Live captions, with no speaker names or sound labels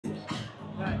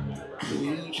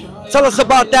Tell us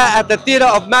about that at the Theater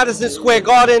of Madison Square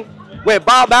Garden, where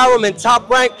Bob Arum and Top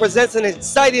Rank presents an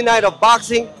exciting night of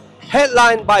boxing,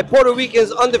 headlined by Puerto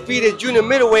Rican's undefeated junior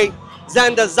middleweight,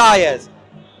 Xander Zayas.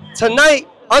 Tonight,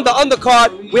 on the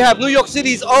undercard, we have New York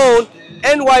City's own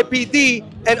NYPD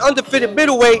and undefeated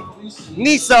middleweight,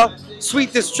 Nisa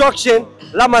Sweet Destruction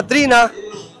La Madrina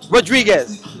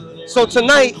Rodriguez. So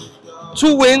tonight,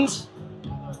 2 wins,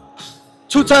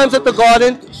 2 times at the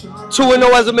Garden,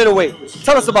 2-0 as a middleweight.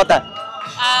 Tell us about that.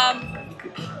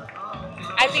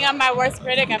 I think I'm my worst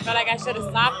critic. I feel like I should have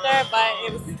stopped her, but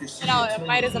it was, a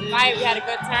fight is a fight. We had a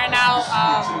good turnout.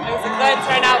 It was a good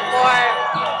turnout for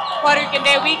Puerto Rican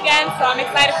Day weekend, so I'm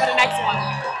excited for the next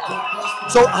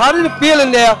one. So how did it feel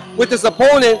in there with this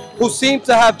opponent who seemed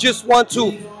to have just want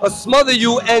to smother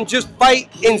you and just fight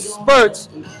in spurts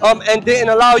and didn't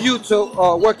allow you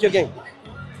to work your game?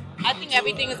 I think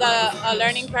everything is a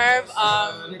learning curve.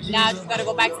 Now I just got to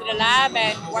go back to the lab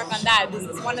and work on that. This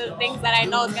is one of the things that I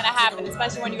know is going to happen,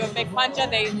 especially when you're a big puncher.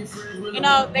 They're going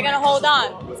to hold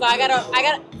on. So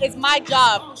it's my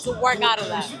job to work out of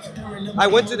that. I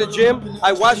went to the gym.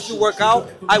 I watched you work out.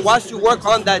 I watched you work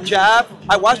on that jab.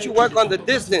 I watched you work on the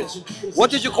distance. What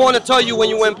did your corner tell you when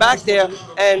you went back there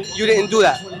and you didn't do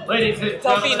that?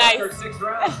 Don't be nice.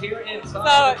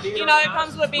 So, it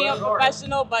comes with being a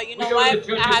professional, but you know what?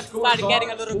 I have to start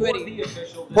getting a little gritty.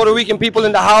 Puerto Rican people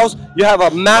in the house, you have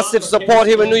a massive support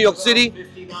here in New York City.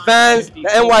 Fans, the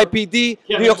NYPD,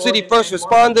 New York City first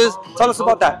responders. Tell us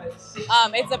about that.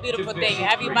 It's a beautiful thing.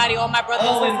 Everybody, all my brothers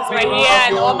and sisters right here,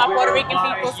 and all my Puerto Rican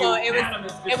people. So it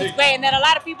was great. And then a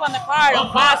lot of people on the card,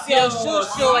 Ocasio,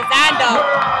 Shushu, Xander.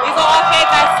 These are all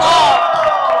kids I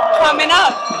saw coming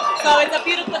up. So it's a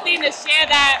beautiful thing to share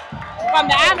that from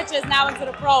the amateurs now into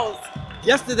the pros.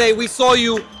 Yesterday, we saw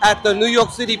you at the New York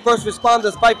City First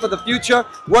Responders Fight for the Future,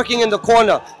 working in the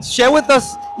corner. Share with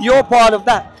us your part of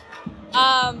that.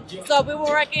 So we were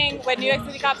working with New York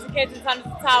City Cops and Kids in Sons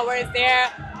of Towers there.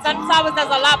 Sons of Towers does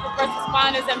a lot for first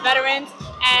responders and veterans.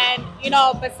 And,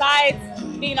 besides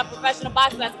being a professional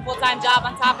boxer, that's a full-time job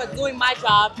on top of doing my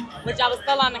job, which I was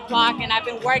still on the clock and I've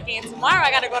been working. And tomorrow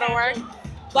I got to go to work.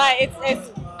 But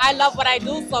I love what I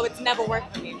do, so it's never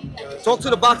worked for me. Talk to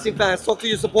the boxing fans. Talk to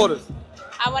your supporters.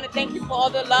 I want to thank you for all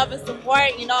the love and support.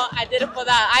 I did it for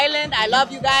the island. I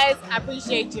love you guys. I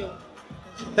appreciate you.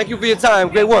 Thank you for your time.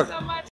 Great work.